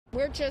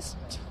We're just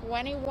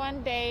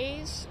 21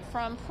 days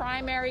from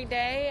primary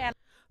day. And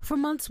for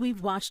months,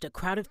 we've watched a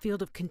crowded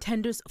field of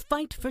contenders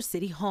fight for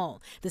City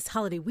Hall. This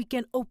holiday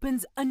weekend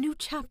opens a new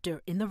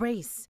chapter in the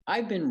race.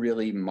 I've been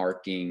really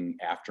marking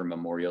after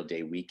Memorial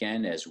Day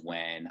weekend as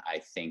when I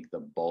think the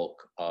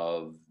bulk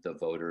of the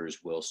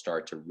voters will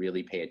start to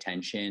really pay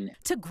attention.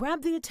 To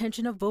grab the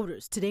attention of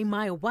voters, today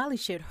Maya Wiley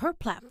shared her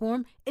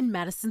platform in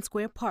Madison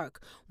Square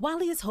Park.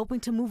 Wiley is hoping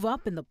to move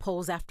up in the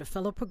polls after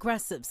fellow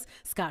progressives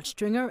Scott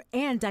Stringer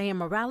and Dianne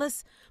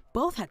Morales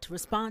both had to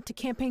respond to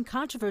campaign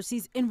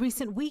controversies in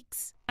recent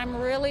weeks. I'm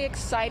really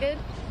excited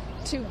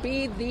to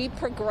be the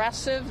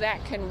progressive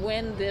that can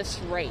win this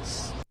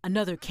race.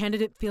 Another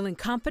candidate feeling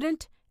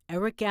confident,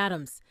 Eric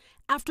Adams.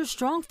 After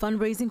strong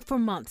fundraising for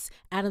months,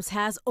 Adams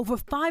has over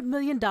 $5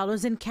 million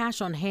in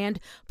cash on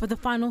hand for the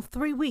final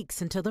 3 weeks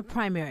until the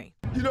primary.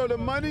 You know, the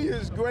money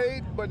is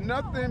great, but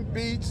nothing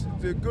beats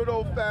the good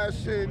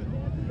old-fashioned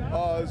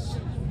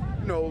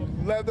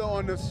leather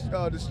on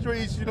the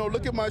streets. You know,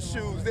 look at my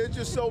shoes. They're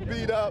just so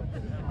beat up.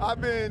 I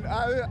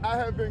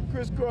have been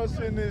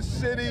crisscrossing this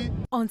city.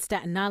 On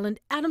Staten Island,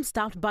 Adams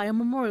stopped by a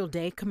Memorial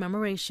Day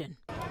commemoration.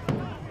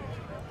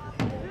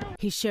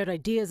 He shared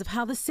ideas of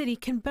how the city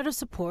can better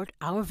support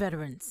our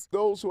veterans.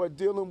 Those who are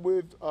dealing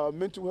with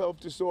mental health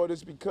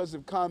disorders because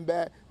of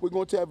combat, we're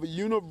going to have a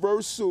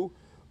universal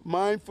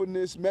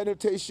mindfulness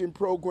meditation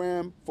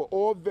program for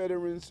all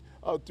veterans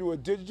through a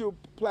digital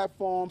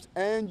platforms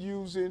and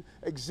using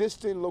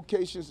existing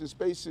locations and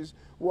spaces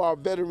where our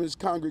veterans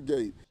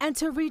congregate. And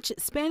to reach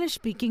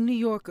Spanish-speaking New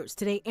Yorkers,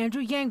 today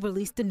Andrew Yang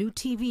released a new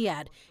TV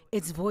ad.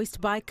 It's voiced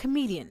by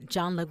comedian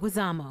John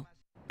Leguizamo.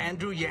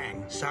 Andrew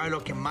Yang sabe lo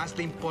que más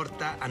le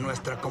importa a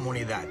nuestra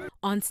comunidad.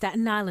 On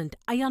Staten Island,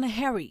 Ayana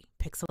Harry,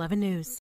 Pix 11 News.